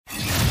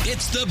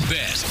It's the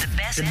best.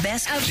 The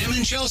best of Tim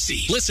and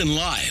Chelsea. Listen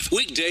live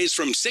weekdays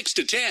from 6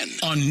 to 10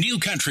 on New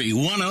Country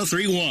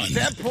 103.1. At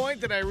that point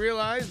that I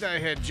realized I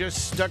had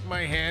just stuck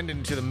my hand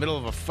into the middle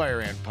of a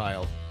fire ant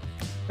pile.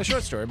 A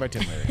short story by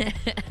Tim Larry.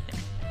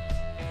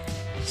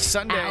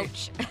 Sunday.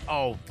 Ouch.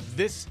 Oh,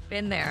 this.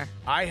 Been there.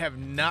 I have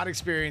not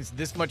experienced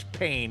this much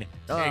pain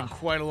in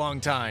quite a long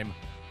time.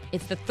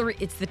 It's the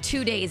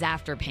 2 days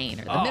after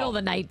pain or the middle of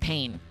the night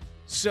pain.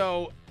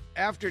 So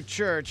after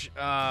church,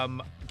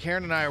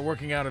 Karen and I are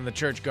working out in the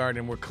church garden,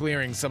 and we're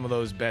clearing some of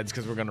those beds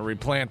because we're going to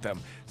replant them.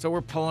 So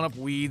we're pulling up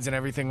weeds and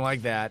everything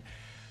like that.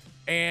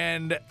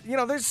 And, you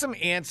know, there's some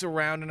ants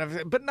around and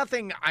everything, but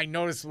nothing I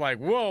noticed like,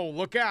 whoa,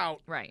 look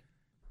out. Right.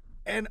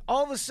 And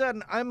all of a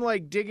sudden, I'm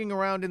like digging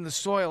around in the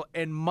soil,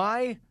 and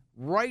my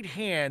right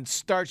hand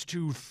starts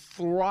to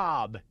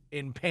throb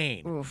in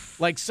pain. Oof.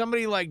 Like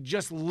somebody like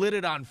just lit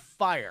it on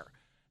fire.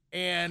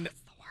 And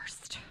That's the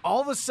worst. all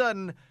of a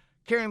sudden,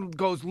 Karen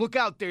goes, look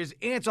out, there's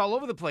ants all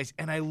over the place.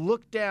 And I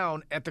look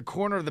down at the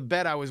corner of the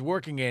bed I was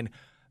working in.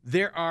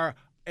 There are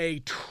a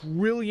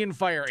trillion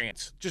fire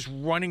ants just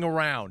running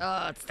around.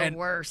 Oh, it's the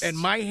worst. And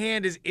my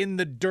hand is in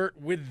the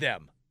dirt with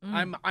them.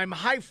 I'm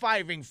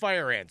high-fiving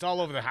fire ants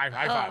all over the high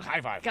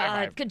five.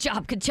 God, good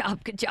job.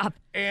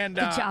 And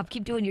Good job.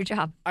 Keep doing your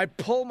job. I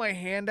pull my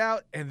hand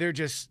out, and they're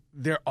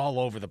all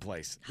over the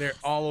place. They're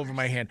all over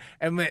my hand.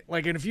 And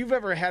and if you've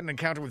ever had an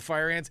encounter with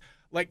fire ants,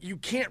 like you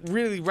can't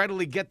really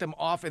readily get them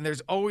off, and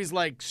there's always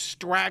like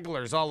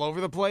stragglers all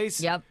over the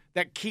place. Yep.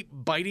 That keep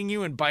biting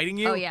you and biting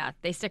you. Oh yeah,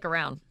 they stick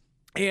around.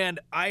 And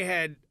I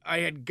had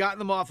gotten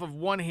them off of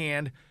one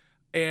hand,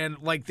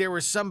 and like there were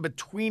some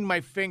between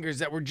my fingers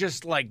that were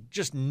just it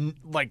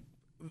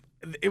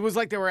was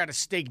like they were at a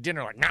steak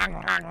dinner, like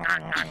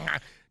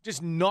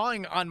just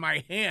gnawing on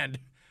my hand.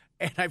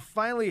 And I had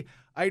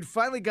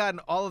finally gotten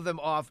all of them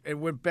off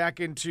and went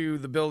back into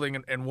the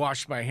building and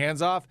washed my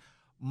hands off.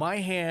 My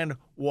hand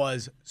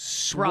was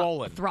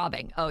swollen.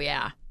 Throbbing. Oh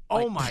yeah.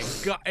 Oh my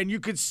God. And you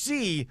could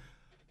see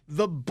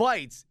the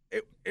bites.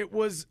 It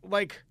was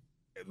like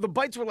the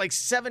bites were like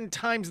 7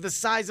 times the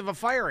size of a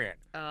fire ant.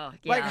 Oh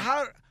yeah. Like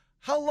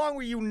how long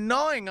were you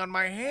gnawing on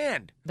my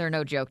hand? They're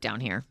no joke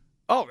down here.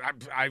 Oh,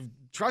 I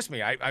trust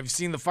me. I've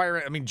seen the fire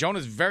ant. I mean,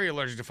 Jonah's very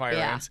allergic to fire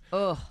ants.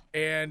 Ugh.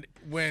 And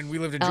when we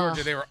lived in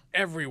Georgia, they were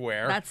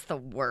everywhere. That's the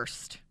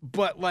worst.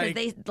 But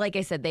like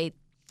I said,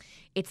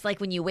 it's like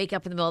when you wake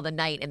up in the middle of the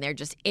night and they're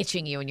just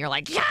itching you and you're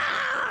like, yeah.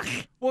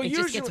 Well, it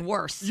just gets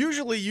worse.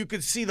 Usually you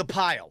could see the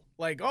pile.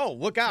 Like, oh,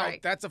 look out.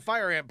 Right. That's a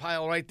fire ant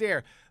pile right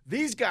there.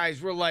 These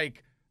guys were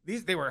like,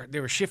 they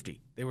were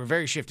shifty. They were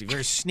very shifty,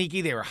 very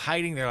sneaky. They were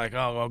hiding. They're like,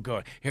 oh,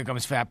 good. Here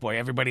comes Fat Boy.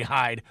 Everybody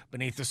hide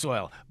beneath the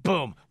soil.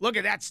 Boom. Look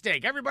at that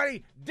steak.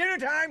 Everybody, dinner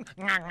time.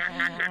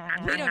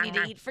 We don't need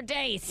to eat for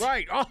days.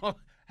 Right. Oh,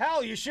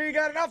 hell, you sure you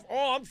got enough?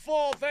 Oh, I'm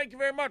full. Thank you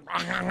very much.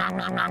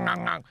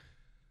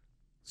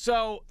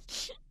 So,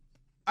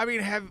 I mean,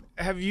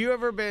 have you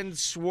ever been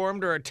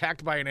swarmed or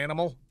attacked by an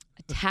animal?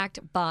 Attacked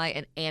by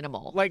an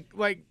animal. Like,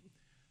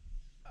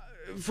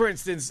 for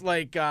instance,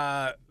 like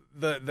the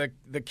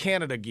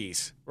Canada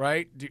geese,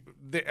 right? You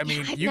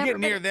get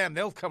near them,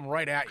 they'll come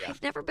right at you.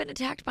 I've never been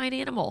attacked by an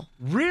animal.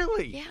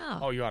 Really? Yeah.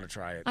 Oh, you ought to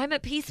try it. I'm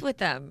at peace with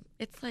them.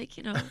 It's like,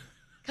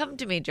 come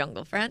to me,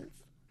 jungle friends.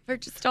 We're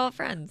just all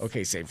friends.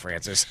 Okay, St.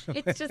 Francis.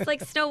 It's just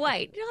like Snow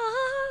White.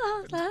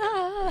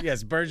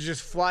 Yes, birds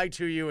just fly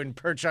to you and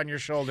perch on your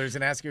shoulders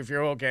and ask you if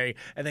you're okay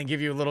and then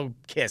give you a little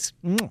kiss.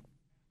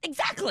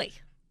 Exactly.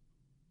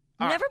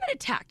 All Never right. been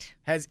attacked.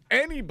 Has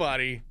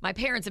anybody... My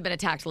parents have been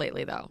attacked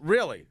lately, though.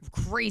 Really?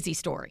 Crazy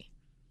story.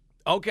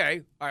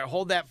 Okay. All right,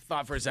 hold that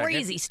thought for a second.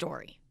 Crazy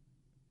story.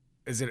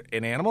 Is it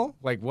an animal?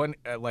 Like one?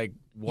 Yes.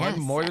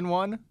 More than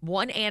one?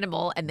 One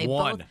animal, and they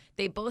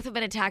both have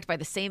been attacked by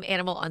the same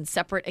animal on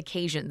separate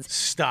occasions.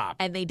 Stop.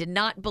 And they did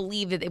not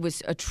believe that it was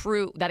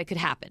that it could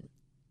happen.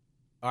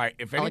 All right.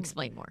 I'll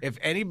explain more. If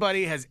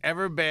anybody has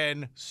ever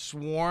been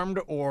swarmed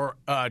or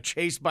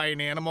chased by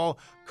an animal,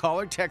 call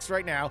or text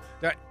right now.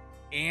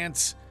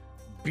 Ants,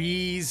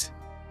 bees,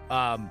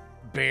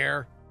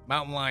 bear,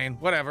 mountain lion,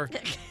 whatever.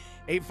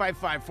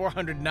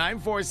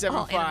 855-400-9475.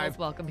 All animals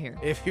welcome here.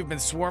 If you've been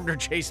swarmed or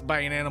chased by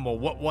an animal,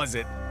 what was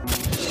it?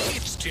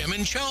 It's Tim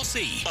and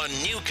Chelsea on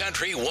New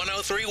Country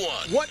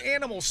 103.1. What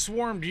animal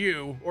swarmed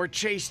you or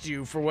chased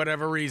you for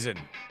whatever reason?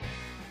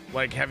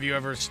 Like, have you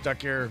ever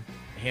stuck your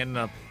hand in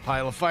a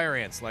pile of fire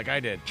ants like I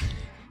did?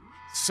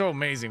 So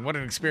amazing. What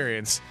an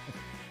experience.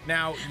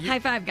 Now, High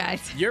five,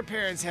 guys. Your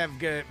parents have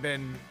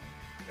been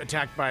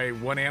attacked by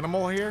one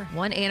animal here?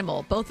 One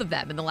animal, both of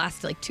them in the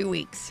last 2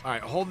 weeks. All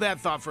right, hold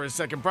that thought for a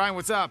second. Brian,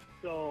 what's up?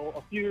 So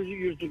a few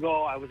years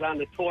ago, I was on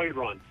the toy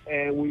run,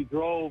 and we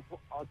drove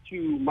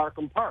to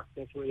Markham Park.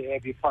 That's where they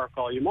have you park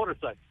all your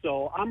motorcycles.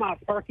 So I'm out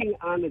parking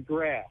on the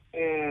grass,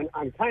 and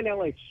I'm kind of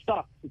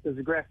stuck because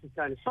the grass is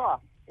kind of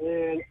soft.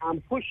 And I'm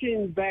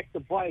pushing back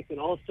the bike, and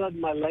all of a sudden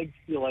my legs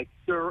feel like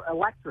they're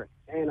electric.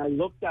 And I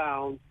look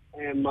down,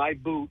 and my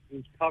boot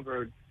is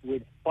covered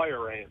with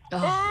fire ants. Oh,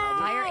 Now, they're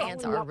fire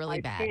ants crawling are up really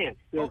my bad. pants.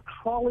 They're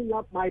crawling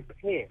up my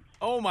pants.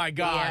 Oh my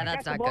God. Yeah,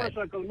 that's Got not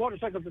the good.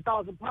 motorcycle's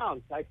 1,000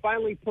 pounds. I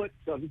finally put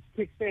the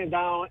kickstand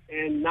down,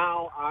 and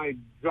now I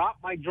drop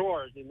my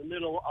drawers in the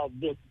middle of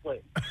this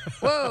place.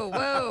 Whoa,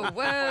 whoa, whoa,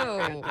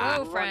 whoa,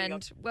 running friend.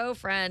 up. Whoa,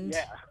 friend.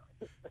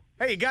 Yeah.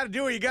 Hey, you got to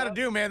do what you got to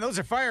do, man. Those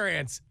are fire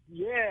ants.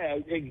 Yeah,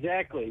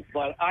 exactly.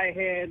 But I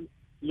had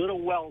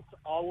little welts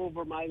all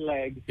over my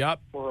leg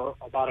Yep. for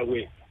about a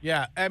week.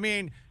 Yeah. I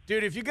mean,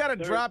 dude, if you got to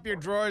drop your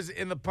drawers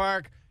in the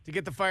park to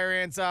get the fire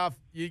ants off,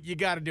 you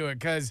got to do it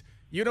because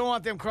you don't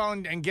want them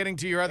crawling and getting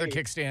to your other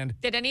kickstand.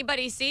 Did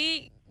anybody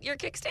see your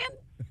kickstand?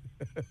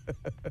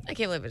 I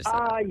can't believe it. Just said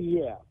that.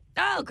 Yeah.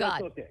 Oh, That's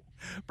God. okay.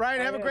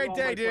 Brian, have a great All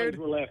day, my friends dude.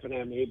 were laughing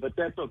at me, but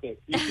that's okay.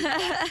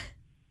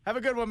 Have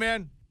a good one,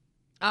 man.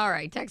 All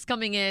right, text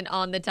coming in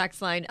on the text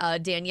line.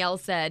 Danielle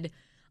said,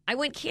 I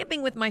went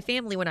camping with my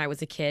family when I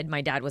was a kid.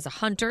 My dad was a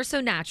hunter,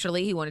 so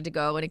naturally he wanted to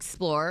go and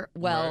explore.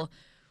 Well, Right.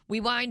 we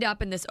wind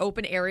up in this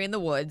open area in the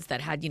woods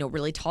that had,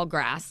 really tall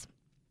grass.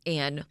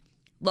 And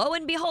lo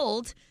and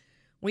behold,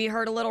 we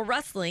heard a little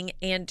rustling,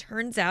 and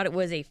turns out it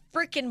was a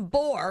freaking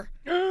boar.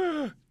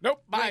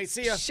 Nope. Bye. which,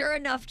 See ya. Sure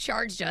enough,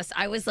 charged us.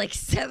 I was like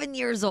 7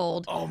 years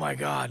old. Oh my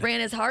God. Ran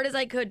as hard as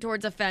I could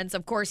towards a fence.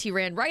 Of course, he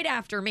ran right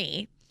after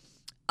me.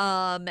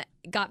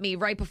 Got me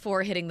right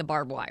before hitting the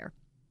barbed wire.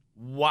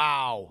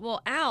 Wow.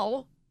 Well,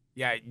 ow.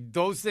 Yeah,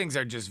 those things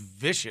are just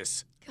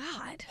vicious.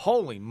 God.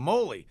 Holy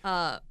moly.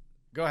 Go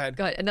ahead.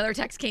 Good. Another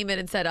text came in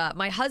and said,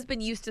 my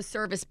husband used to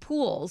service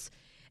pools,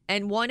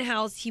 and one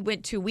house he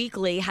went to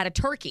weekly had a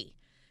turkey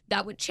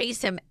that would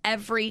chase him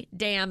every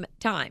damn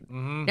time.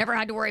 Never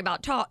had to worry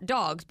about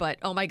dogs, but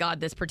oh my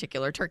God, this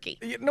particular turkey.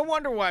 No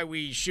wonder why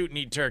we shoot and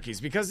eat turkeys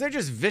because they're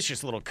just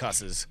vicious little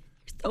cusses.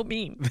 So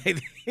mean.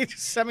 They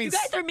just, I mean, You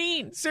guys are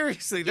mean.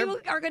 seriously. they're- You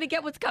are going to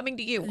get what's coming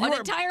to you. You An are-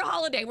 entire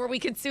holiday where we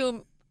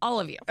consume all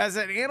of you. As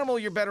an animal,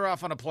 you're better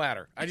off on a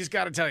platter. I just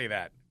got to tell you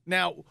that.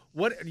 Now,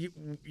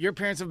 your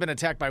parents have been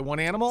attacked by one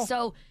animal?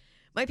 So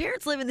my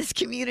parents live in this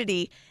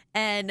community,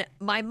 and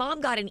my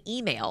mom got an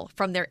email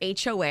from their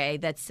HOA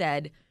that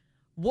said,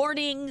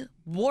 warning,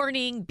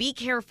 warning, be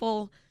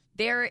careful.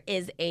 There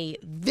is a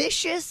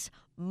vicious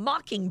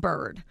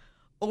mockingbird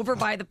over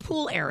by the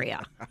pool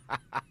area.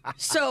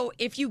 So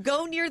if you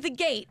go near the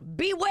gate,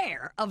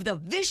 beware of the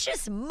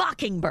vicious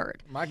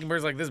mockingbird.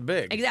 Mockingbird's like this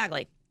big.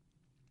 Exactly.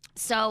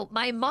 So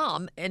my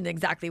mom, and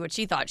exactly what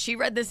she thought, she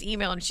read this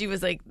email and she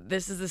was like,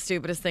 this is the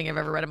stupidest thing I've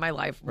ever read in my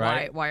life.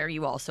 Right. Why are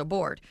you all so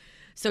bored?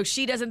 So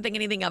she doesn't think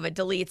anything of it,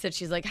 deletes it.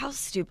 She's like, how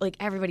stupid. Like,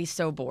 everybody's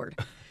so bored.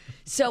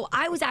 So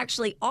I was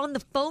actually on the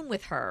phone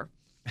with her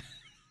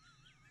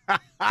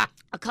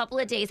a couple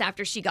of days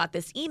after she got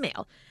this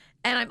email.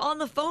 And I'm on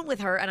the phone with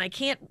her, and I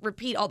can't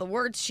repeat all the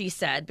words she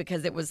said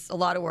because it was a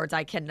lot of words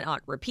I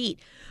cannot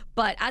repeat.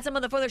 But as I'm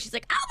on the phone with her, she's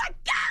like, oh my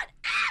God,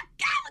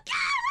 God,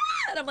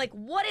 and I'm like,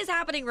 what is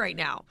happening right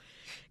now?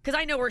 Because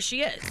I know where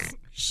she is.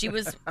 She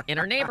was in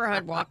her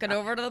neighborhood walking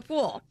over to the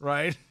pool.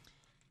 Right?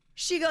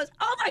 She goes,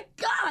 oh my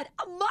God,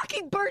 a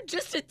mockingbird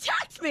just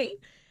attacked me.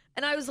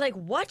 And I was like,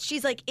 what?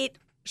 She's like,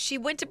 she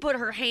went to put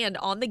her hand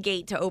on the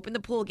gate to open the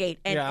pool gate,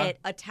 and Yeah. it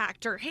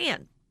attacked her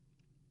hand.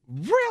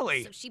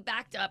 Really? So she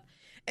backed up,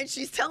 and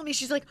she's telling me,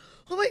 she's like,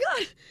 oh my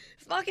God,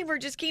 this mockingbird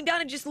just came down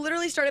and just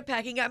literally started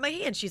pecking at my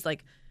hand. She's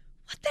like,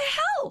 what the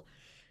hell?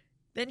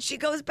 Then she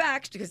goes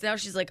back, because now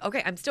she's like,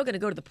 okay, I'm still going to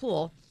go to the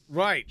pool.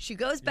 Right. She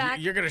goes back.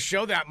 You're going to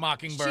show that She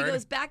mockingbird.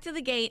 goes back to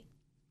the gate.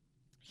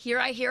 Here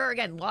I hear her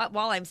again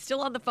while I'm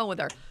still on the phone with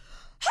her.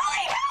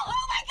 Holy hell!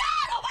 Oh my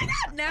God! Oh my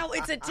God! Now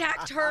it's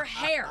attacked her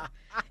hair.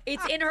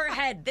 It's in her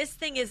head. This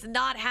thing is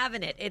not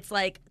having it. It's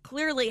like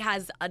clearly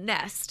has a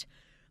nest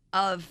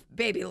of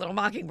baby little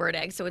mockingbird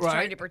eggs, so it's Right.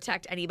 trying to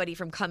protect anybody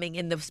from coming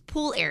in this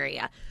pool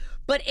area.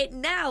 But it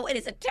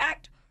has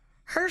attacked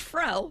her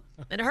fro,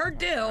 and her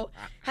do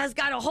has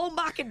got a whole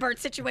mockingbird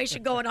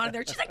situation going on in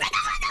there. She's like,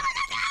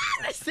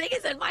 this thing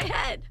is in my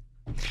head.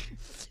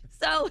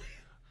 So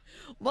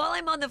while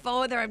I'm on the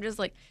phone with her, I'm just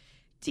like,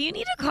 do you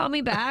need to call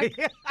me back?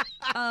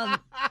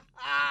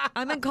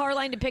 I'm in car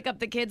line to pick up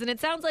the kids, and it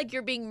sounds like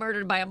you're being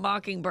murdered by a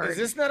mockingbird. Is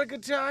this not a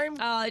good time?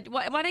 Why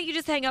don't you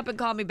just hang up and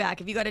call me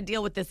back if you got to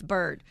deal with this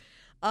bird?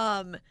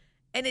 And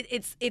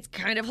it's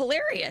kind of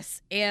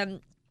hilarious.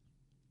 And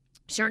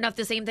sure enough,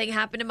 the same thing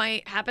happened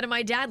to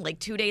my dad. Like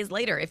 2 days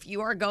later, if you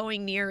are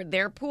going near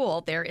their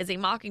pool, there is a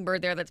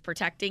mockingbird there that's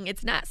protecting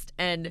its nest,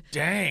 and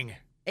Dang.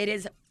 it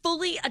is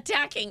fully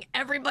attacking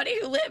everybody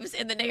who lives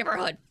in the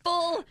neighborhood.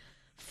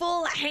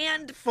 Full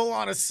hand Full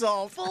on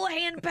assault. full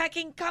hand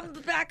pecking, comes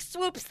back,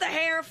 swoops the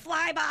hair,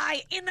 fly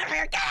by, in the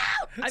hair, get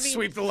out! I mean,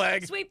 Sweep the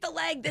leg. Sweep the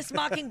leg. This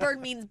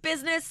mockingbird means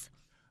business.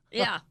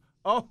 Yeah.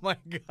 Oh my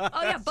God.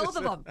 Oh, yeah, both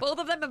of them. Both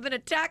of them have been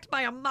attacked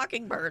by a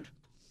mockingbird.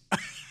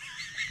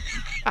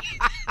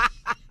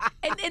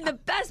 and the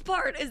best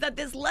part is that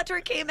this letter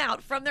came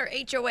out from their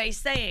HOA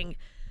saying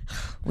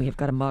we have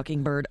got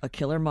a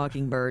killer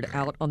mockingbird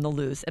out on the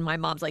loose. And my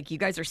mom's like, you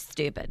guys are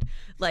stupid.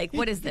 Like,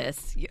 what is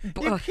this? You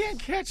can't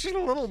catch a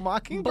little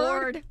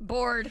mockingbird?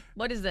 Bored.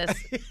 What is this?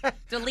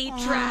 Delete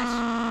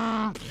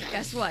trash.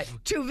 Guess what?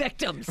 2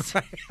 victims.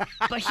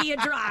 Bahia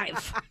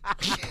Drive.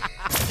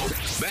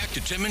 Back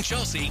to Tim and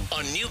Chelsea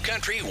on New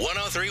Country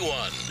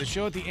 1031. The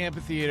show at the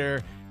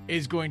amphitheater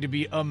is going to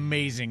be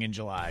amazing in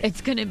July.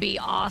 It's going to be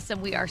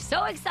awesome. We are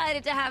so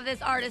excited to have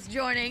this artist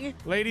joining.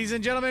 Ladies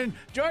and gentlemen,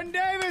 Jordan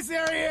Davis,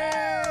 there he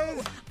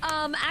is!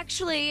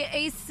 Actually,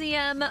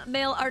 ACM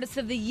Male Artist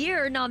of the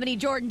Year nominee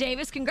Jordan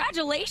Davis.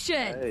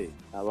 Congratulations. Hey,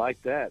 I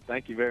like that.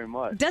 Thank you very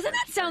much. Doesn't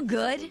that sound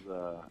good?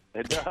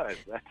 It does.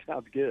 That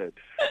sounds good.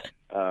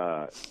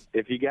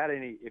 If you got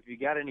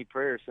any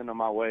prayers, send them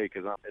my way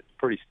because it's a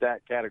pretty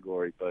stacked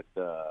category.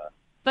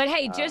 But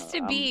hey, just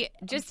to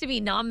be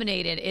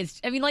nominated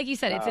is, I mean, like you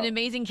said, it's an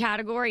amazing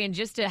category, and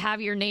just to have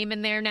your name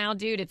in there now,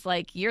 dude, it's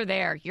like you're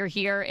there, you're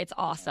here, it's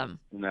awesome.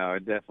 No,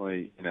 it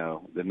definitely,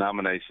 the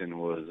nomination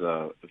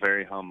was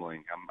very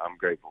humbling. I'm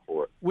grateful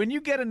for it. When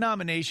you get a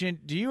nomination,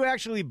 do you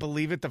actually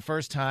believe it the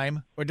first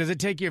time, or does it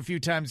take you a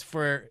few times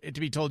for it to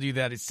be told you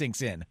that it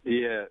sinks in?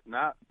 Yeah,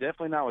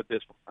 definitely not with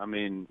this one. I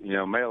mean,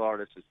 male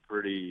artist is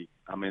pretty.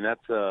 I mean, that's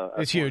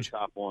it's huge,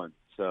 top one.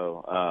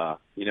 So,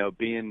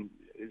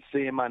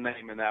 seeing my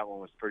name in that one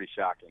was pretty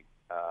shocking.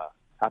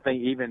 I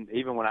think even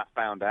when I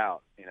found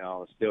out, I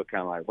was still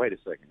kind of like, wait a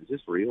second, is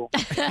this real?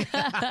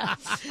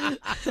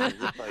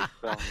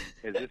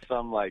 Is this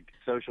some like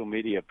social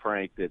media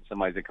prank that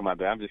somebody's gonna come out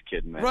there? I'm just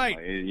kidding, man. Right.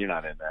 Like, you're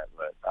not in that,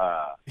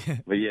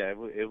 but yeah,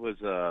 it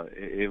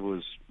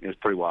was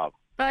pretty wild.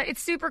 But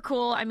it's super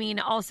cool. I mean,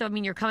 also,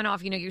 you're coming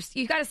off, you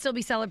got to still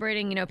be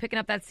celebrating, picking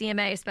up that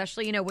CMA,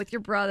 especially, with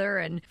your brother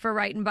and for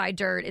writing by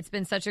Dirt. It's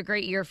been such a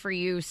great year for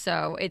you.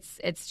 So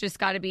it's just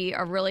got to be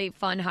a really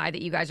fun high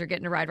that you guys are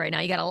getting to ride right now.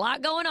 You got a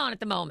lot going on at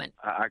the moment.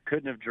 I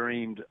couldn't have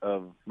dreamed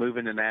of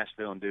moving to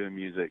Nashville and doing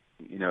music,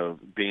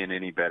 being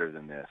any better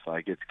than this.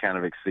 Like, it's kind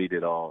of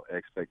exceeded all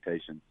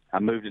expectations. I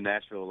moved to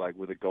Nashville, like,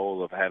 with a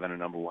goal of having a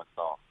number one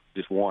song.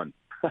 Just one.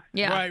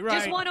 Yeah, right.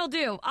 Just one will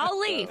do. I'll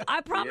leave.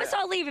 I promise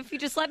I'll leave if you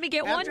just let me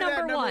get After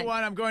number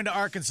one. I'm going to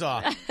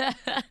Arkansas.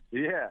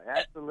 Yeah,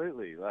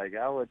 absolutely. Like,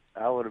 I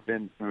would have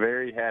been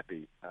very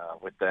happy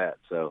with that.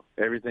 So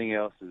everything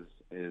else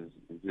is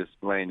just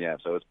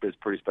lagniappe. So it's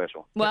pretty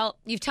special. Well,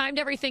 you've timed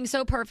everything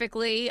so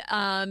perfectly.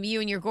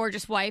 You and your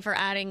gorgeous wife are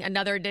adding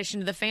another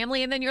addition to the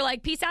family, and then you're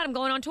like, peace out, I'm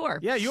going on tour.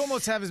 Yeah, you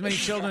almost have as many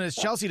children as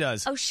Chelsea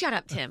does. Oh, shut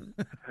up, Tim.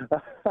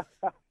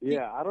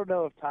 Yeah, I don't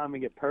know if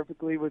timing it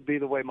perfectly would be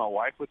the way my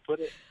wife would put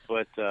it,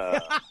 but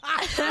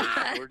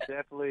we're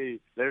definitely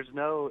there's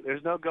no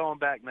going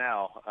back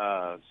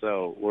now.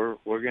 So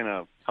we're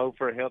gonna hope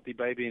for a healthy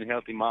baby and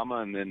healthy mama,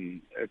 and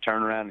then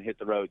turn around and hit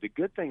the road. The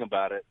good thing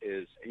about it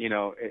is,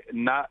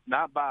 not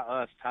by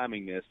us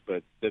timing this,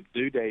 but the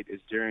due date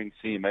is during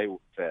CMA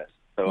Fest.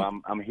 So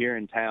I'm here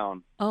in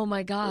town. Oh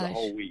my gosh! For the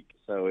whole week,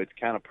 so it's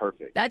kind of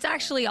perfect. That's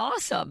actually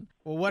awesome.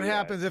 Well, what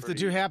happens if the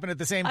two happen at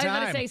the same time? I was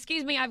going to say,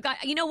 excuse me, I've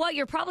got. You know what?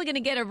 You're probably going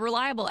to get a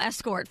reliable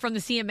escort from the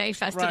CMA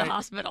Fest to the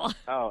hospital.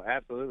 Oh,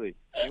 absolutely.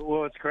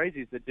 Well, what's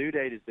crazy is the due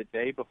date is the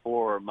day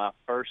before my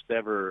first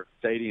ever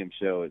stadium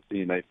show at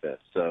CMA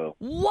Fest. So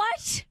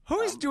what?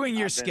 Who is doing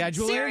your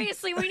scheduling?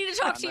 Seriously, we need to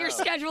talk to your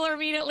scheduler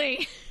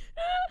immediately.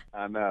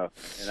 I know,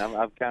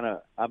 and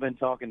I've been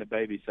talking to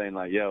Baby, saying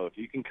like, "Yo, if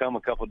you can come a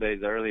couple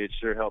days early, it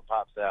sure help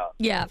pops out."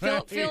 Yeah,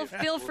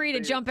 feel free to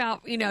jump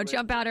out.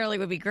 Jump out early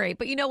would be great.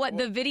 But you know what?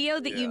 The video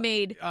that you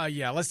made.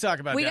 Let's talk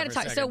about. We got to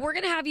talk. So we're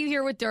gonna have you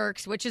here with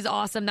Dierks, which is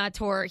awesome. That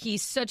tour,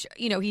 he's such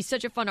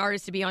a fun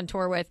artist to be on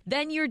tour with.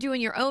 Then you're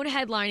doing your own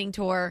headlining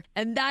tour,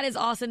 and that is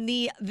awesome.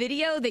 The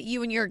video that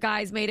you and your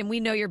guys made, and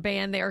we know your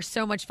band, they are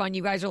so much fun.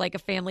 You guys are like a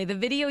family. The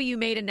video you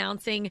made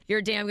announcing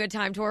your Damn Good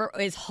Time tour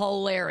is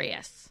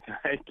hilarious.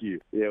 Thank you.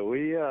 Yeah,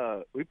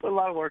 we put a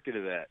lot of work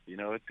into that.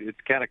 It's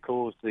kind of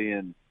cool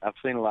seeing. I've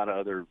seen a lot of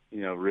other,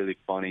 really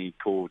funny,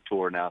 cool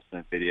tour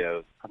announcement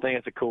videos. I think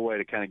it's a cool way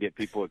to kind of get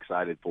people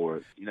excited for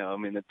it.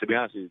 To be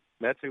honest with you,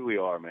 that's who we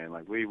are, man.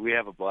 Like we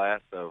have a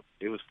blast. So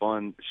it was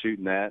fun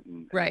shooting that,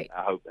 and right.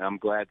 I'm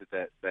glad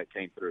that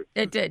came through.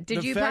 It did.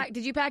 Did you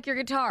pack your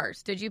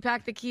guitars? Did you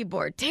pack the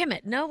keyboard? Damn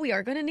it! No, we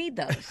are going to need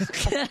those.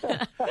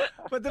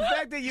 But the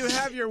fact that you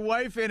have your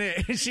wife in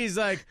it, and she's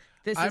like.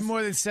 I'm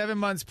more than 7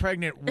 months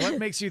pregnant. What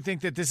makes you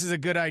think that this is a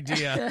good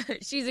idea?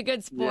 She's a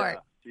good sport.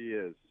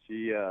 Yeah,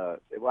 she is.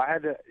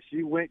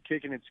 She went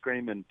kicking and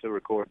screaming to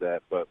record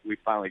that, but we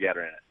finally got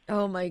her in it.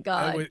 Oh my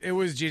God! It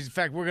was. In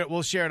fact,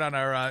 we'll share it on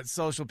our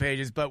social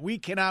pages. But we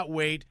cannot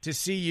wait to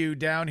see you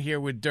down here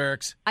with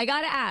Dierks. I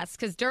gotta ask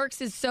because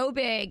Dierks is so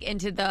big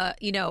into the.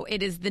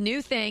 It is the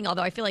new thing.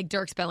 Although I feel like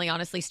Dierks Bentley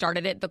honestly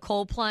started it. The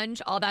cold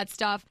plunge, all that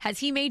stuff. Has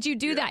he made you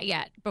do that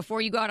yet before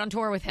you go out on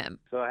tour with him?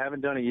 So I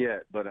haven't done it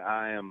yet, but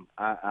I am.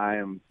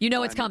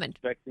 It's coming.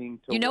 Expecting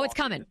to it's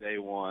coming. Day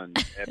one,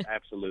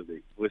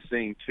 absolutely. We're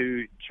seeing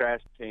 2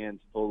 trash cans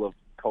full of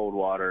cold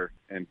water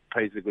and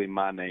basically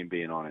my name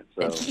being on it.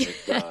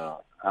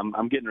 So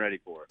I'm getting ready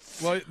for it.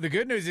 Well, the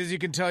good news is you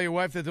can tell your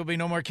wife that there'll be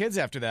no more kids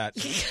after that.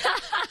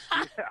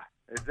 Yeah,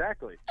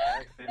 exactly.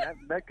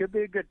 That could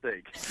be a good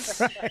thing.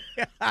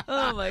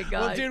 Oh, my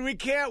God. Well, dude, we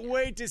can't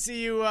wait to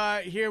see you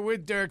here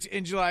with Dierks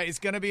in July. It's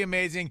going to be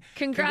amazing.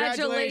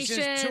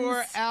 Congratulations.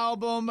 Tour,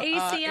 album,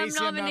 ACM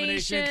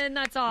nomination.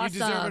 That's awesome. You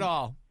deserve it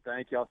all.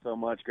 Thank y'all so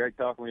much. Great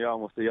talking with y'all,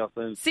 and we'll see y'all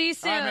soon. See you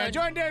soon. All right, man.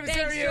 Jordan Davis,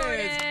 Thanks, there he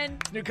Jordan.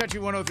 is. New Country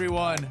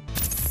 103.1.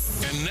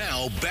 And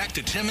now back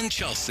to Tim and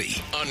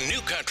Chelsea on New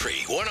Country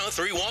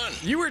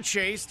 103.1. You were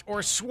chased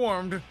or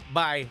swarmed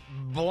by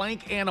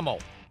blank animal.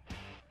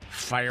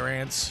 Fire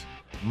ants,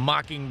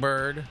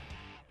 mockingbird,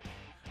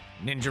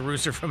 ninja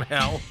rooster from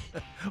hell.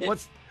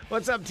 What's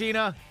up,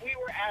 Tina? We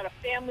were at a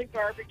family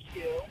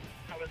barbecue.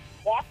 I was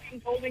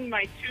walking, holding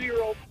my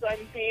 2-year-old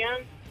son's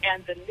hand,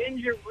 and the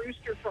ninja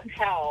rooster from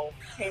hell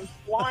came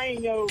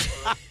flying over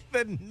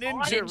The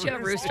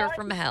ninja Rooster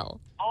from hell.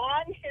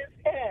 on his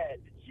head,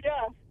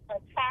 just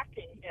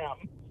attacking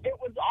him. It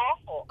was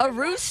awful. A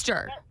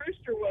rooster. That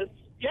rooster was,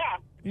 yeah.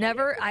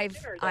 Never. It was I've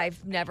dinner.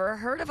 I've never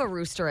heard of a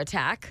rooster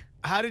attack.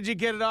 How did you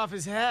get it off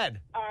his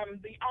head?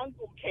 The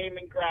uncle came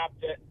and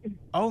grabbed it.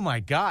 Oh, my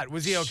God.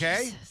 Was he okay?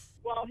 Jesus.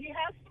 Well, he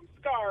has some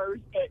scars,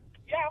 but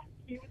yeah,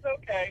 he was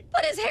okay.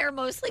 But his hair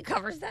mostly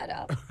covers that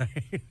up.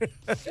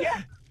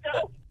 Yeah,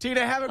 so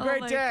Tina, have a Oh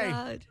great my day.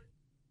 God.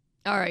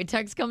 All right,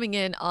 text coming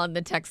in on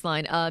the text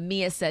line.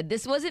 Mia said,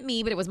 this wasn't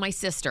me, but it was my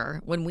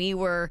sister. When we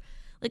were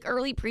like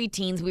early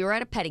preteens, we were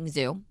at a petting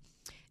zoo,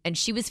 and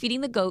she was feeding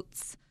the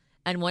goats,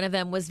 and one of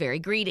them was very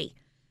greedy.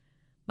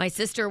 My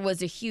sister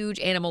was a huge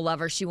animal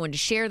lover. She wanted to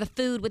share the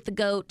food with the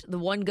goat. The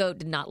one goat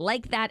did not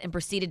like that and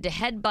proceeded to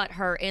headbutt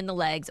her in the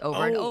legs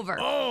over and over.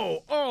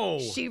 Oh.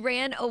 She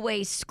ran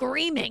away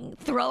screaming,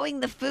 throwing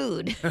the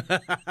food,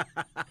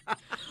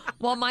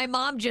 while my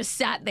mom just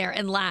sat there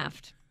and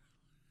laughed.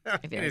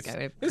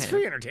 It's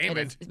free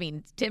entertainment. I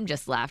mean, Tim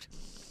just laughed.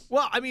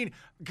 Well, I mean,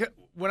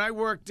 when I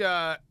worked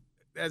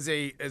as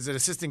an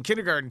assistant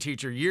kindergarten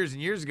teacher years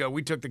and years ago,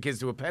 we took the kids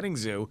to a petting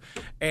zoo,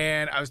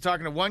 and I was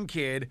talking to one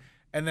kid,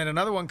 and then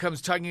another one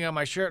comes tugging on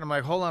my shirt, and I'm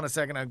like, hold on a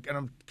second, and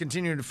I'm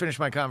continuing to finish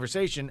my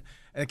conversation,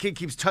 and the kid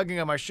keeps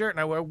tugging on my shirt, and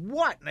I went,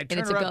 what? And I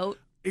turned it's a around. goat?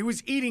 He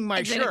was eating my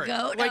Is it a shirt.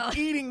 goat? Like Oh.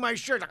 eating my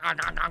shirt. And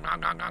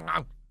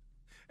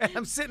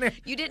I'm sitting there.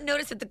 You didn't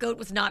notice that the goat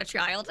was not a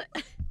child?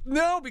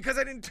 No, because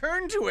I didn't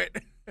turn to it.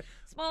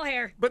 Small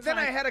hair. But then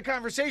Fine. I had a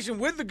conversation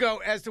with the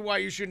goat as to why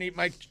you shouldn't eat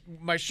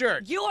my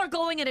shirt. You are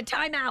going in a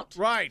timeout.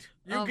 Right.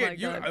 Oh, my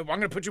God. I'm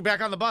going to put you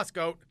back on the bus,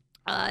 goat.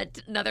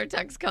 Another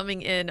text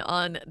coming in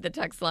on the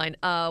text line.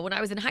 When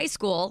I was in high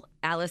school,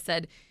 Alice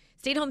said,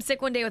 stayed home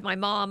sick one day with my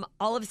mom.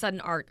 All of a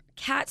sudden, our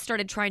cat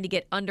started trying to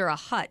get under a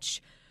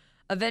hutch.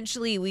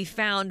 Eventually, we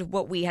found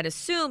what we had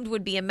assumed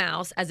would be a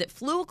mouse as it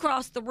flew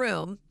across the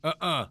room.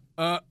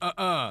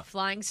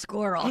 Flying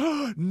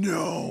squirrel.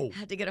 No.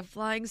 Had to get a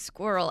flying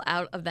squirrel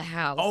out of the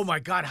house. Oh, my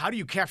God. How do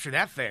you capture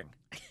that thing?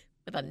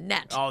 With a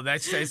net. Oh,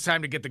 it's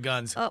time to get the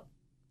guns. Oh.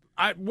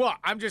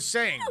 I'm just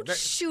saying. Don't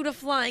shoot a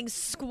flying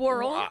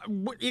squirrel.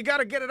 You got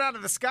to get it out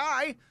of the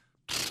sky.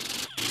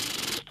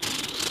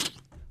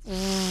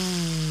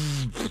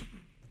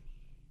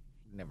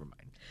 Never mind.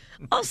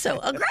 Also,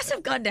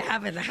 aggressive gun to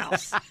have in the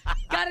house.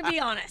 Gotta be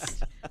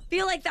honest.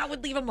 Feel like that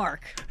would leave a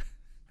mark.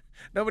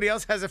 Nobody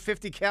else has a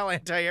 50 cal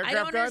anti-aircraft I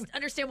don't gun?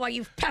 understand why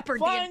you've peppered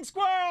Flying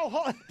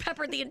squirrel!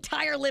 the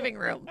entire living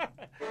room.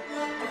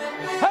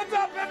 Heads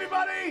up,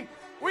 everybody!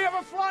 We have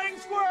a flying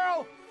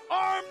squirrel!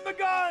 Arm the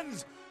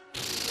guns!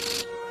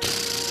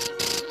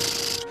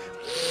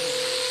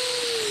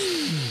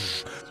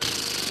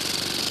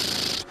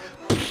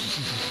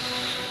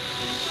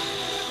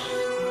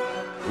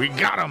 We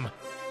got him!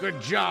 Good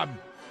job,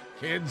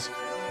 kids.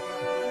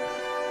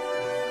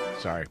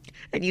 Sorry.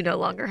 And you no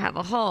longer have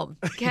a home.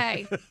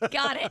 Okay,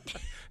 got it.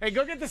 Hey,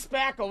 go get the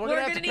spackle. We're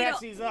gonna have to patch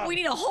these up. We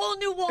need a whole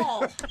new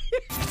wall.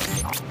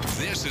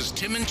 This is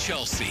Tim and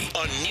Chelsea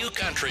on New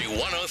Country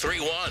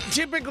 103.1.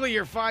 Typically,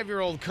 your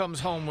 5-year-old comes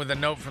home with a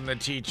note from the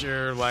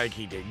teacher, like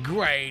he did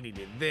great, he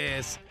did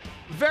this.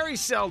 Very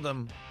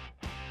seldom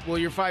will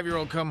your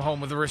 5-year-old come home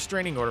with a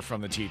restraining order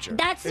from the teacher.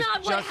 That's It's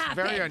not what just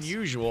happened. very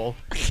unusual.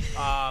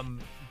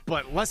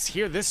 But let's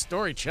hear this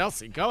story,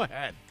 Chelsea. Go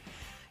ahead.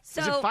 Is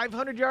it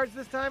 500 yards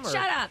this time? Or?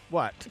 Shut up.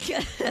 What?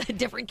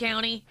 Different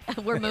county.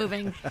 We're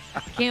moving.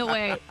 Can't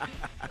wait.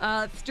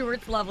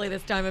 Stuart's lovely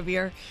this time of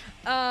year.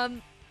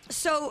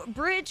 So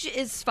Bridge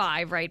is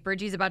 5, right?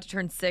 Bridgie's about to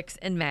turn 6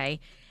 in May.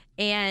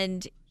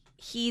 And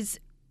he's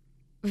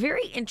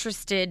very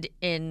interested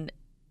in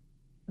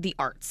the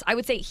arts. I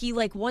would say he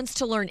wants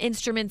to learn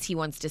instruments. He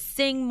wants to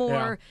sing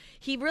more.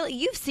 Yeah.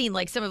 You've seen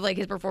some of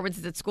his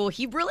performances at school.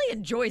 He really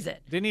enjoys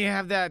it. Didn't he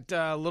have that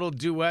little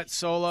duet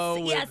solo?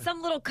 Yeah,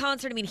 some little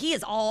concert. I mean, he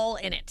is all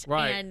in it.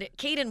 Right. And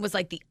Caden was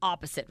the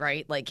opposite,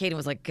 right? Caden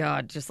was like,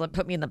 God, just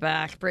put me in the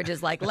back. Bridge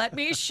is like, let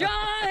me shine.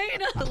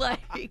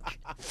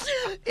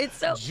 It's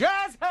so.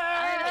 Jazz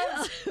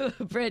hands!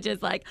 Bridge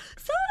is like,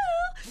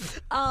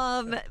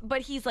 solo. But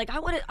he's like, I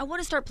want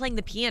to start playing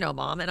the piano,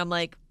 Mom. And I'm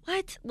like,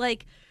 what?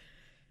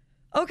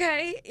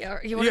 Okay.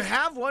 You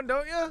have one,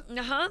 don't you?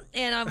 Uh-huh.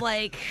 And I'm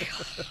like,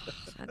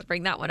 I have to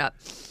bring that one up.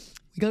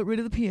 We got rid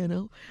of the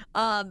piano.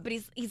 But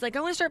he's like,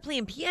 I want to start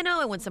playing piano.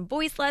 I want some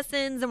voice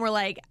lessons. And we're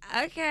like,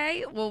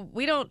 okay, well,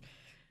 we don't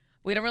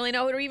really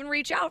know who to even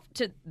reach out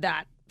to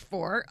that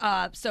for.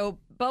 So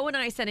Bo and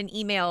I sent an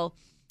email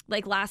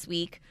like last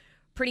week,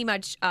 pretty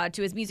much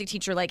to his music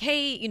teacher, like,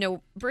 hey,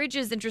 Bridge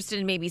is interested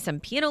in maybe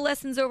some piano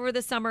lessons over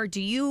the summer.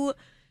 Do you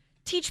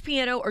teach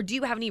piano, or do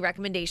you have any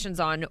recommendations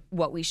on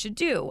what we should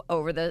do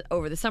over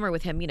the summer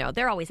with him?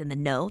 They're always in the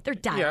know. They're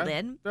dialed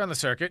in. They're on the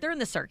circuit. They're in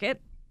the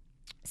circuit.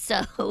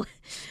 So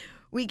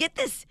we get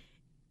this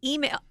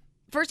email.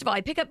 First of all,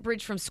 I pick up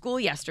Bridge from school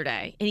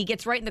yesterday, and he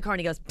gets right in the car and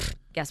he goes,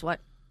 guess what?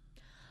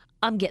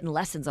 I'm getting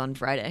lessons on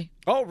Friday.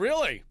 Oh,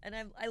 really? And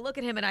I look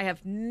at him and I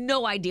have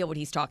no idea what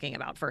he's talking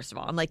about, first of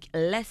all. I'm like,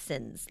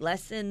 lessons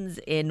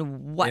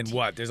in what? In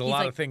what? There's a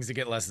lot of things to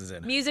get lessons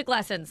in. Music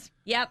lessons.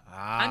 Yep.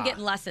 I'm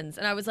getting lessons.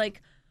 And I was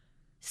like,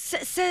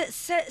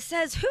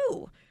 says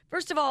who?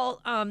 First of all,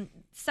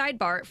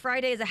 sidebar,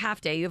 Friday is a half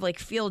day. You have like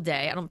field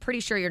day. And I'm pretty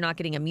sure you're not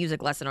getting a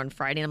music lesson on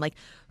Friday. And I'm like,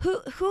 who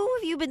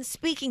have you been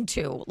speaking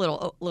to,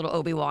 little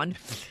Obi-Wan,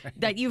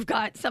 that you've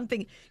got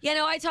something?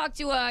 I talked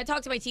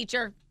to my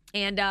teacher.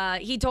 And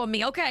he told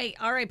me, okay,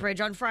 all right, Bridge,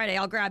 on Friday,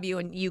 I'll grab you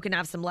and you can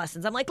have some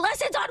lessons. I'm like,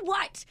 lessons on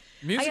what?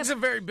 Music's a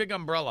very big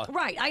umbrella.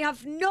 Right. I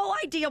have no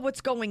idea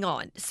what's going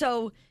on.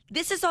 So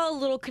this is all a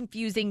little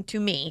confusing to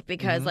me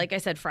because, like I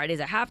said,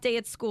 Friday's a half day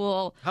at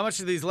school. How much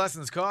do these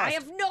lessons cost? I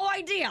have no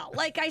idea.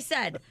 Like I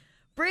said,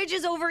 Bridge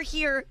is over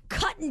here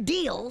cutting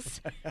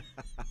deals.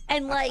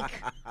 And, like,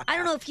 I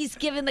don't know if he's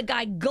giving the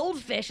guy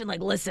goldfish and,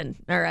 like, listen,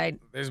 all right.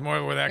 There's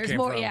more where that came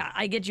from. Yeah,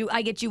 I get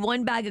you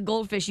one bag of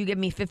goldfish. You give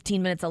me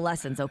 15 minutes of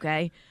lessons,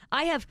 okay?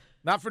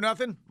 Not for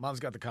nothing. Mom's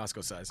got the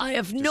Costco size. I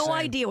have no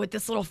idea what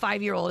this little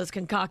 5-year-old is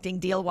concocting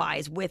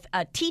deal-wise with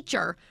a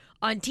teacher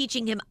on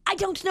teaching him I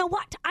don't know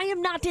what. I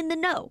am not in the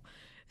know.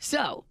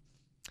 So,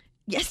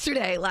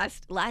 yesterday,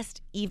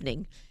 last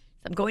evening,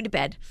 I'm going to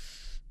bed.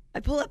 I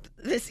pull up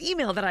this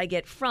email that I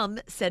get from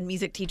said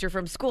music teacher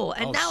from school,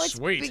 and now it's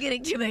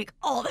beginning to make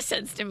all the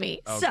sense to me.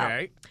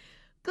 Okay. So,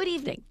 good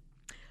evening.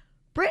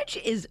 Bridge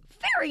is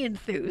very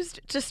enthused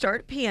to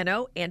start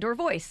piano and or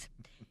voice.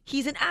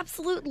 He's an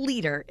absolute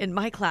leader in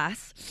my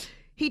class.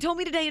 He told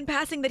me today in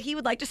passing that he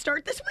would like to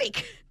start this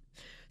week.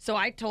 So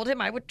I told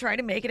him I would try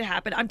to make it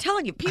happen. I'm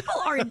telling you, people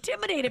are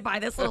intimidated by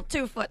this little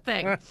 2-foot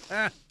thing.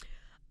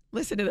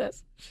 Listen to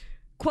this.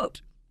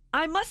 Quote,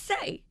 I must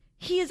say,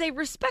 he is a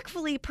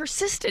respectfully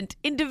persistent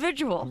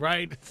individual.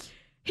 Right.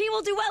 He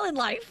will do well in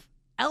life.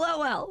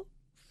 LOL.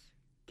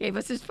 Gave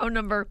us his phone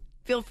number.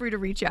 Feel free to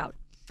reach out.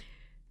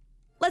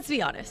 Let's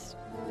be honest.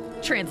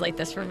 Translate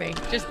this for me.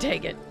 Just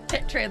take it.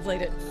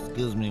 Translate it.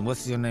 Excuse me,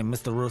 what's your name?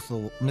 Mr.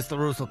 Russo? Mr.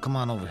 Russo, come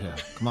on over here.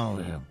 Come on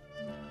over here.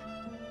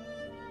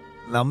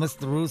 Now,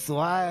 Mr. Russo,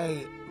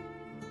 I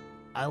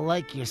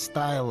like your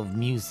style of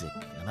music,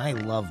 and I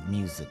love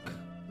music.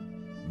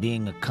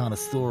 Being a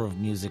connoisseur of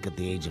music at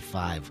the age of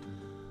 5,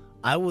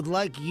 I would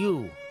like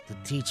you to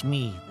teach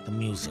me the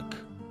music.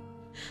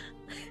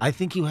 I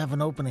think you have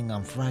an opening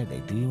on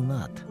Friday, do you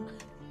not?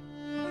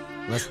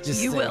 Let's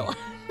just You will.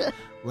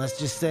 Let's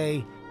just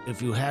say,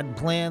 if you had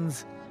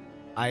plans,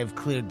 I have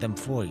cleared them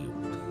for you.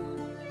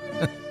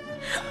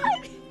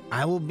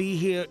 I will be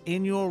here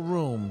in your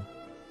room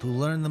to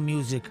learn the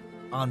music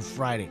on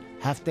Friday.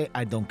 Half day,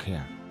 I don't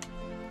care.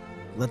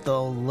 Let the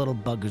little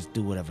buggers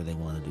do whatever they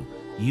want to do.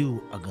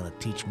 You are going to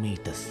teach me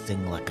to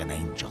sing like an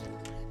angel.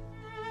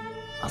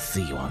 I'll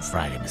see you on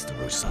Friday, Mr.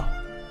 Russo.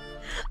 I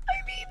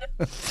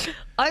mean,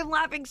 I'm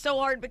laughing so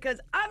hard because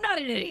I'm not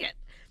an idiot.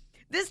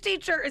 This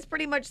teacher is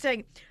pretty much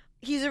saying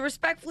he's a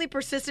respectfully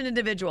persistent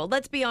individual.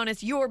 Let's be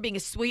honest, you're being a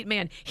sweet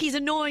man. He's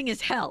annoying as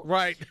hell.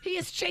 Right. He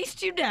has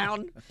chased you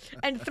down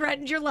and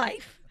threatened your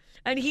life.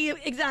 And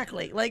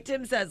exactly, like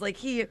Tim says, like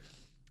he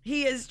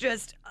is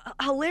just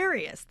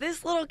hilarious.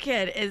 This little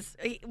kid is,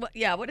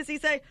 what does he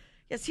say?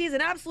 Yes, he's an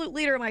absolute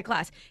leader in my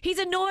class. He's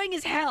annoying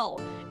as hell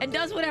and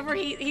does whatever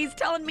he's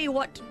telling me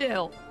what to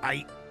do.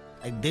 I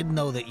did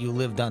know that you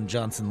lived on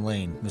Johnson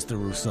Lane,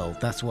 Mr. Rousseau.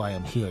 That's why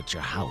I'm here at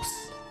your house.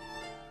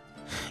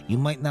 You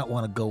might not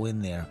want to go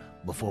in there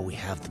before we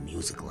have the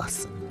music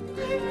lesson.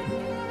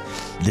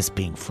 This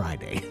being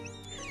Friday.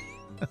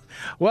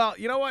 Well,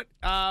 you know what?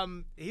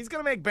 He's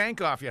gonna make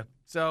bank off you.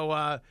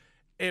 So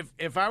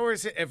if I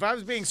was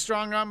being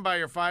strung on by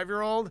your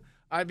 5-year-old,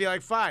 I'd be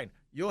like, fine,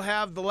 you'll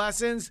have the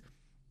lessons.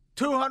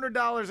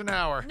 $200 an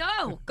hour.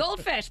 No,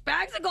 goldfish,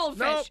 bags of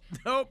goldfish.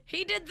 Nope.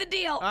 He did the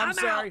deal. I'm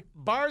sorry. Out.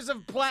 Bars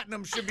of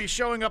platinum should be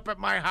showing up at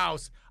my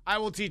house. I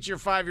will teach your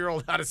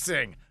 5-year-old how to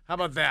sing. How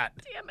about that?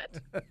 Damn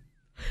it.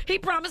 He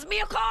promised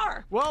me a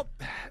car. Well,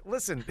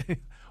 listen.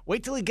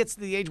 Wait till he gets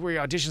to the age where he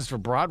auditions for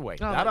Broadway.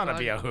 That ought to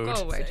be a hoot.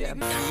 Go away, Jim. And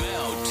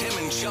now, Tim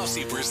and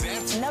Chelsea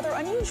present Another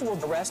unusual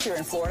arrest here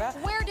in Florida.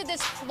 Where did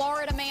this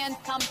Florida man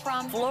come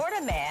from? Florida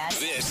man.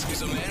 This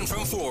is a Man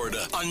from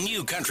Florida on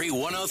New Country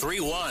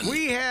 103.1.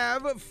 We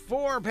have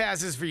 4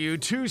 passes for you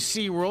to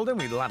SeaWorld,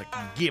 and we'd like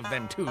to give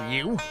them to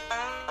you.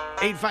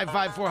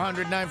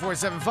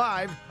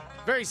 855-400-9475.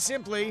 Very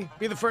simply,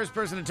 be the first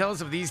person to tell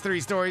us of these 3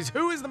 stories.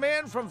 Who is the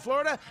man from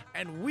Florida?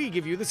 And we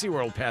give you the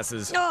SeaWorld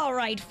passes. All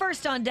right,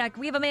 first on deck,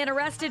 we have a man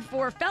arrested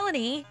for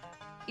felony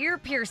ear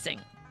piercing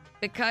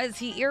because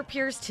he ear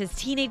pierced his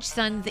teenage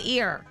son's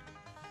ear.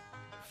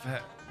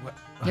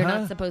 You're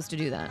not supposed to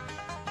do that.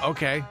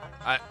 Okay.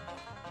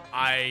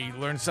 I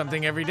learned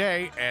something every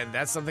day, and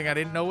that's something I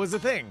didn't know was a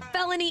thing.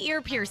 Felony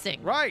ear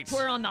piercing. Right.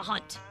 We're on the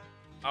hunt.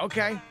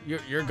 Okay.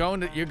 You're going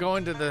to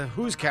the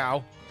who's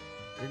cow.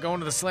 You're going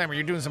to the slammer.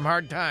 You're doing some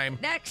hard time.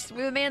 Next,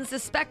 we have a man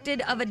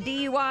suspected of a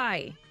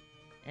DUI.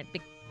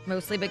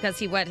 Mostly because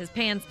he wet his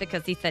pants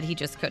because he said he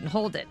just couldn't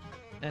hold it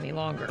any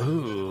longer.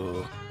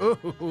 Ooh.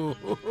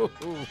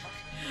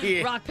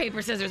 Yeah. Rock,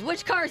 paper, scissors.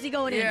 Which car is he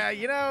going in?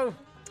 Yeah,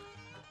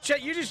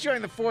 Chet, you just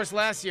joined the force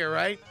last year,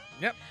 right?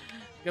 Yep.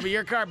 Gonna be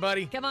your car,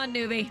 buddy. Come on,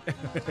 newbie.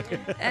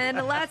 And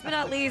last but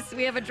not least,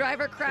 we have a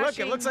driver crashing. Look,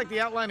 it looks like the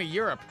outline of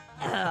Europe.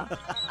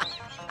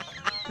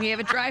 We have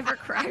a driver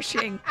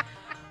crashing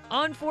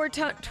on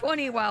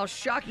 420 while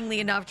shockingly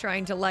enough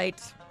trying to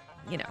light,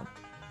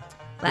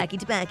 lackey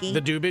tobacco.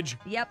 The dubage.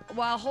 Yep,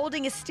 while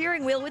holding his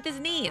steering wheel with his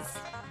knees.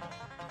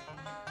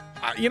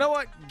 You know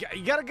what?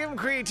 You gotta give him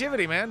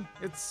creativity, man.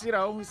 It's,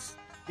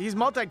 he's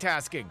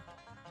multitasking.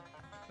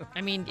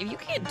 I mean, if you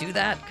can't do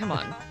that, come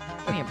on.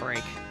 Give me a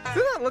break.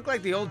 Doesn't that look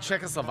like the old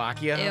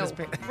Czechoslovakia? Ew, On his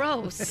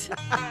gross.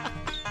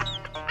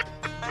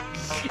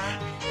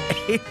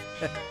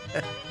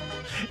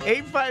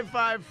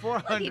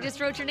 855-400. You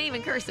just wrote your name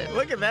in cursive.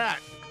 Look at that.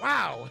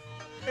 Wow.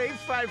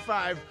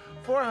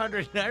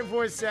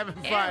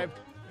 855-400-9475.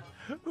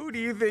 Who do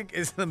you think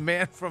is the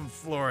man from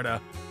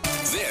Florida?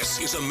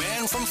 This is a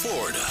man from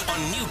Florida on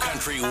New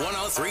Country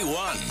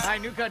 1031. Hi,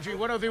 New Country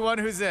 1031.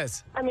 Who's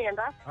this?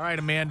 Amanda. All right,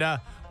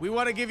 Amanda. We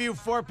want to give you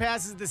 4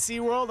 passes to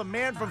SeaWorld. A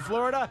man from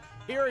Florida.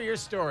 Here are your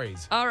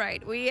stories. All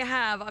right, we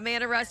have a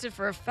man arrested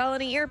for a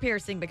felony ear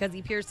piercing because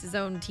he pierced his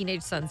own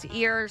teenage son's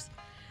ears.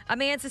 A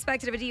man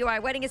suspected of a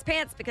DUI wetting his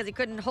pants because he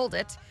couldn't hold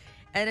it.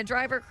 And a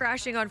driver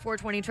crashing on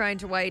 420 trying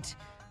to light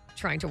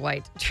wacky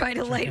tobacco. Trying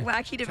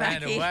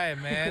to white,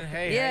 man.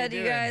 Hey, yeah, how do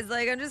you doing? guys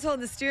I'm just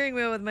holding the steering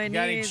wheel with my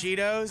Got any knees.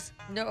 Cheetos?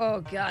 No,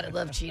 oh God, I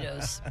love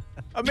Cheetos.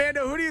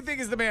 Amanda, who do you think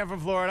is the man from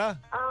Florida?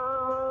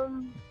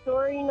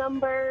 Story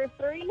number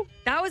 3.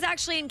 That was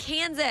actually in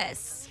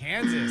Kansas.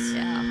 Kansas.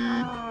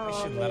 Yeah. We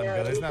should let him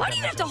go. There's not Why that do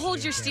you much have to else hold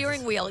do your in steering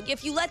Kansas. wheel?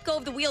 If you let go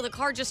of the wheel, the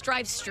car just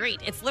drives straight.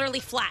 It's literally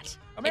flat.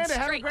 Amanda, it's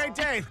have a straight. great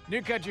day.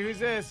 New Country, who's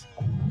this?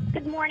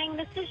 Good morning.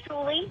 This is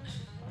Julie.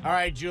 All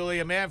right, Julie,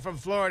 a man from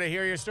Florida.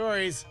 Here are your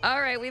stories.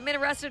 All right, we've been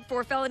arrested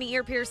for felony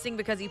ear piercing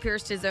because he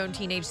pierced his own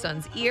teenage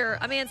son's ear.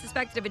 A man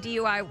suspected of a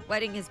DUI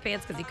wetting his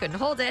pants because he couldn't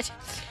hold it.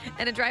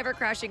 And a driver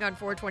crashing on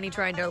 420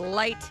 trying to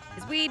light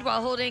his weed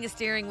while holding a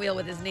steering wheel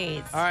with his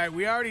knees. All right,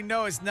 we already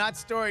know it's not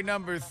story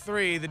number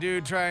 3, the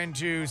dude trying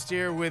to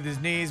steer with his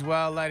knees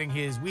while lighting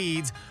his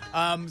weeds.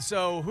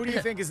 So who do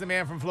you think is the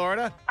man from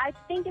Florida? I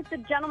think it's the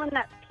gentleman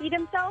that peed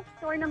himself.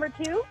 Story number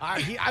 2.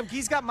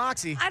 He's got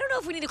moxie. I don't know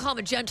if we need to call him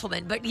a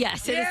gentleman, but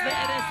yes, it is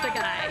the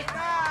guy.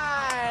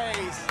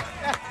 Nice.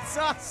 That's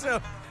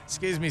awesome.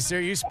 Excuse me, sir,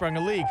 you sprung a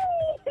leak.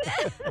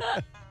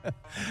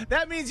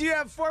 That means you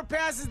have 4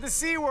 passes to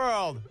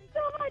SeaWorld.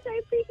 So much. I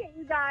appreciate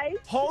you guys.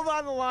 Hold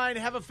on the line.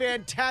 Have a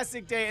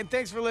fantastic day, and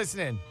thanks for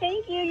listening.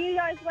 Thank you. You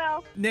guys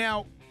well.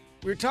 Now,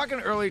 we were talking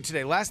earlier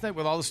today, last night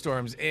with all the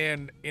storms,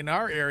 and in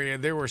our area,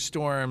 there were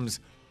storms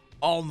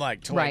all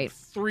night till like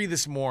 3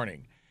 this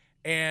morning.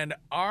 And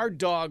our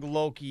dog,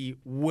 Loki,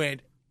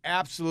 went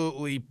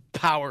absolutely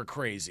power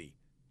crazy.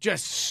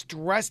 Just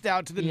stressed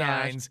out to the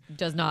nines. He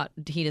does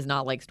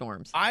not like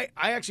storms. I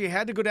actually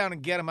had to go down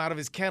and get him out of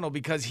his kennel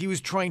because he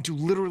was trying to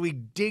literally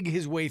dig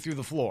his way through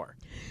the floor.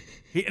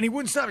 And he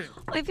wouldn't stop.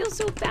 I feel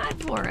so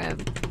bad for him.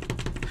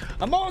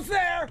 I'm almost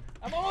there.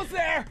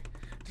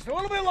 Just a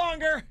little bit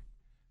longer.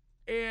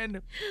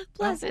 And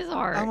bless his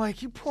heart. I'm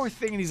like, you poor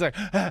thing. And he's like,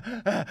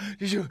 the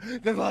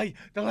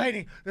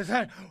lightning, the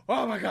sun.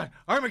 Oh my God,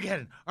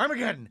 Armageddon.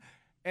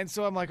 And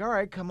so I'm like, all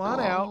right, come on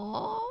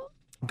out.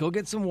 Go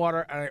get some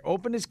water. And I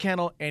opened his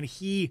kennel and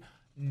he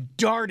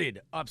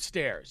darted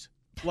upstairs.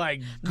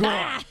 Like,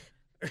 gone.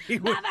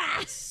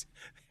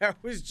 There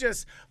was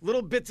just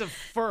little bits of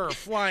fur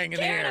flying in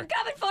the Karen, air. I'm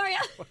coming for you.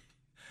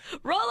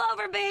 Roll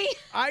over, B.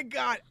 I'm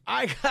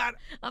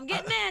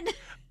getting in.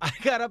 I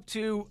got up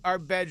to our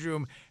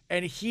bedroom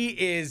and he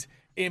is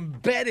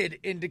embedded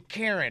into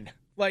Karen.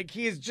 Like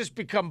he has just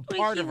become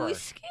part of her. He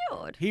was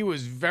scared. He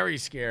was very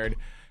scared.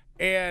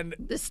 And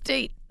the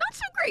state, not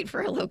so great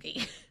for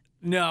Loki.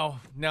 No,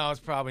 it's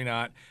probably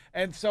not.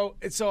 And so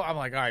I'm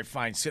like, all right,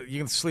 fine. So you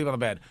can sleep on the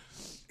bed.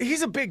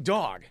 He's a big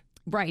dog.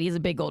 Right, he's a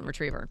big golden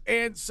retriever.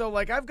 And so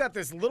like I've got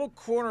this little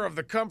corner of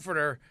the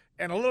comforter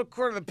and a little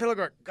corner of the pillow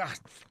going, God,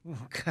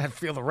 I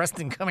feel the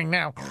resting coming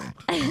now.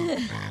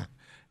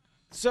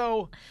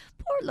 So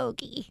poor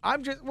Loki.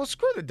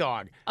 Screw the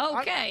dog.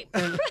 Okay.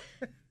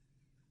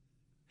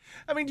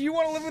 I mean, do you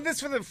want to live with this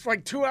for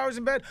like 2 hours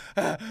in bed?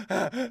 I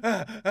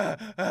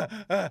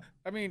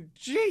mean,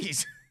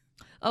 jeez.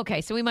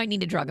 Okay, so we might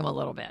need to drug him a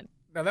little bit.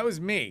 No, that was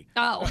me.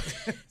 Oh.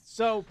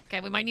 So,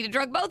 Okay, we might need to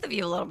drug both of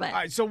you a little bit. all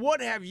right. So, what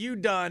have you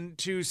done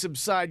to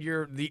subside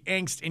the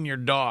angst in your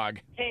dog?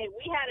 Hey,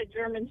 we had a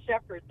German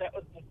Shepherd that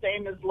was the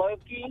same as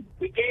Loki.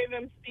 We gave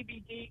him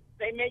CBD.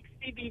 They make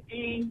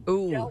CBD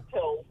Ooh, gel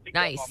pills. to give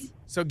nice. him.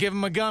 So, give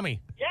him a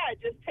gummy. Yeah,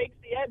 it just takes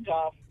the edge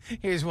off.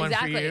 Here's one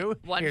Exactly. for you.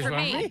 One Here's for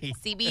one me. for me.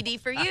 CBD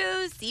for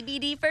you,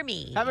 CBD for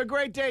me. Have a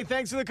great day.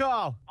 Thanks for the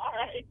call. All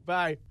right.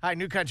 Bye. Hi,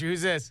 New Country.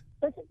 Who's this?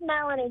 This is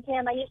Melanie,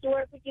 Tim. I used to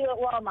work with you at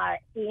Walmart.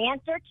 The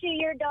answer to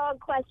your dog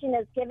question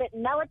is give it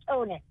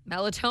melatonin.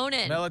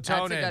 Melatonin. That's a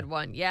Melatonin. good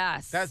one.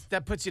 Yes.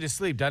 That puts you to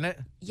sleep, doesn't it?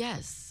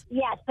 Yes.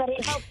 Yes, but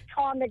it helps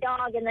calm the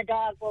dog, and the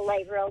dog will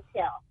lay real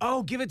still.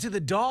 Oh, give it to the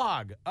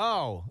dog.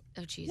 Oh.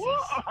 Oh, Jesus.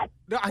 Yeah.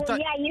 No, I Well, thought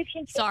yeah, you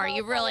can. Sorry,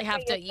 you really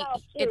have to.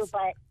 It's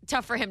but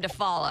tough for him to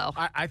follow.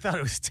 I thought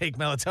it was take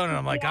melatonin.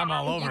 I'm like, I'm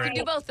all Yeah, over You it. can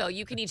do both, though.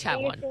 You can each have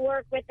I one. used to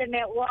work with them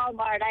at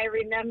Walmart. I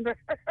remember.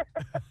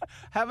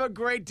 Have a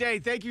great day.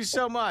 Thank you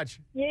so much.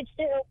 You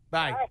too.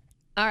 Bye. Bye.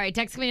 All right,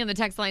 text me on the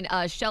text line.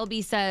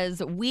 Shelby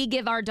says, we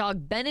give our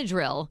dog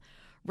Benadryl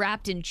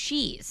wrapped in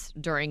cheese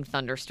during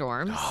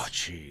thunderstorms. Oh,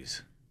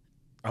 jeez.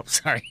 Oh,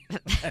 sorry.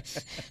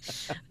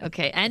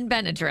 Okay, and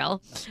Benadryl.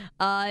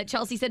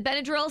 Chelsea said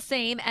Benadryl,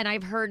 same, and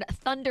I've heard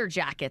Thunder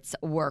Jackets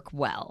work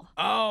well.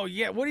 Oh,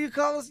 yeah. What do you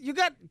call this?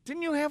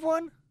 Didn't you have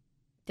one?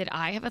 Did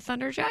I have a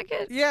Thunder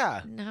Jacket?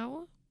 Yeah.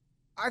 No.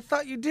 I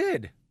thought you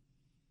did.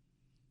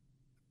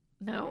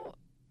 No.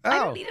 Oh. I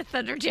don't need a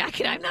Thunder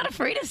Jacket. I'm not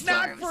afraid of storms.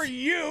 Not for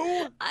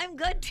you. I'm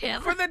good, Tim.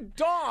 For the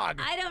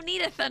dog. I don't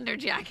need a Thunder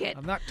Jacket.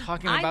 I'm not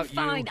talking I'm about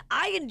fine. you.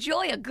 I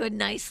enjoy a good,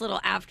 nice little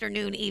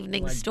afternoon,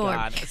 evening Oh my storm.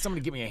 God.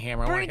 Somebody give me a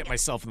hammer. I want to Bring- hit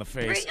myself in the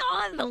face. Bring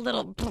on the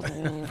little.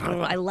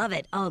 I love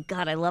it. Oh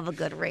God, I love a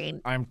good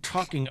rain. I'm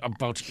talking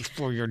about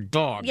for your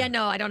dog. Yeah,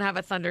 no, I don't have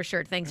a Thunder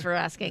shirt. Thanks for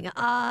asking.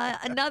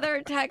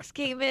 Another text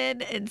came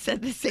in and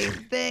said the same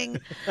thing.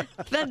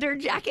 Thunder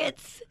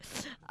Jackets.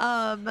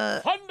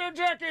 Thunder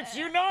Jackets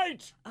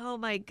unite! Oh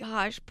my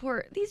gosh,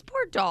 these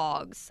poor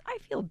dogs. I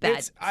feel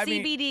bad.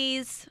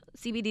 CBDs.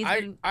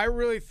 I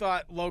really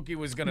thought Loki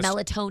was gonna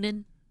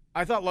Melatonin.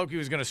 I thought Loki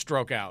was gonna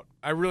stroke out.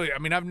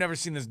 I've never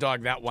seen this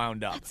dog that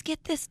wound up. Let's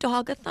get this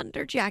dog a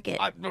Thunder Jacket.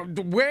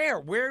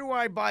 Where do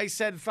I buy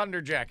said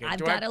Thunder Jacket? I've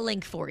got a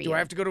link for you. Do I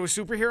have to go to a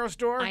superhero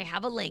store? I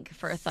have a link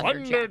for a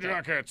Thunder Jacket.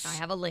 Jackets. I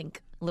have a link.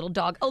 Little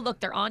dog. Oh, look,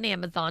 they're on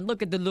Amazon.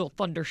 Look at the little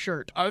Thunder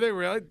shirt. Are they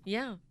really?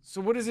 Yeah.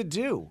 So what does it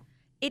do?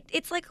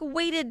 It's like a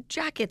weighted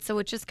jacket, so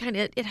it just kind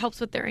of it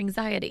helps with their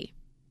anxiety.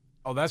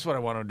 Oh, that's what I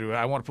want to do.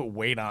 I want to put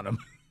weight on him.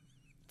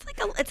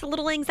 It's a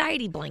little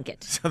anxiety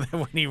blanket. So that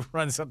when he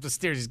runs up the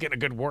stairs, he's getting a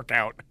good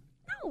workout.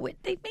 No,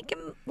 they make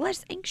him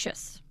less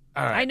anxious.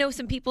 All right. I know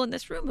some people in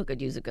this room who could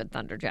use a good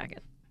Thunder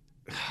Jacket.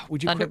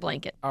 Would you Thunder quit?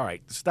 blanket. All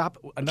right, stop.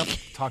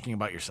 Enough talking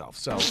about yourself.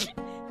 So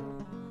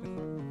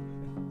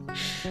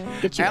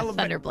Get you a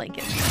Thunder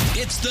blanket.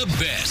 It's the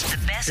best.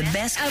 The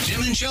best of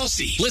Tim and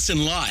Chelsea.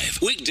 Listen live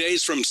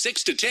weekdays from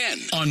 6 to 10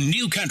 on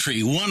New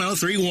Country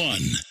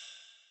 103.1.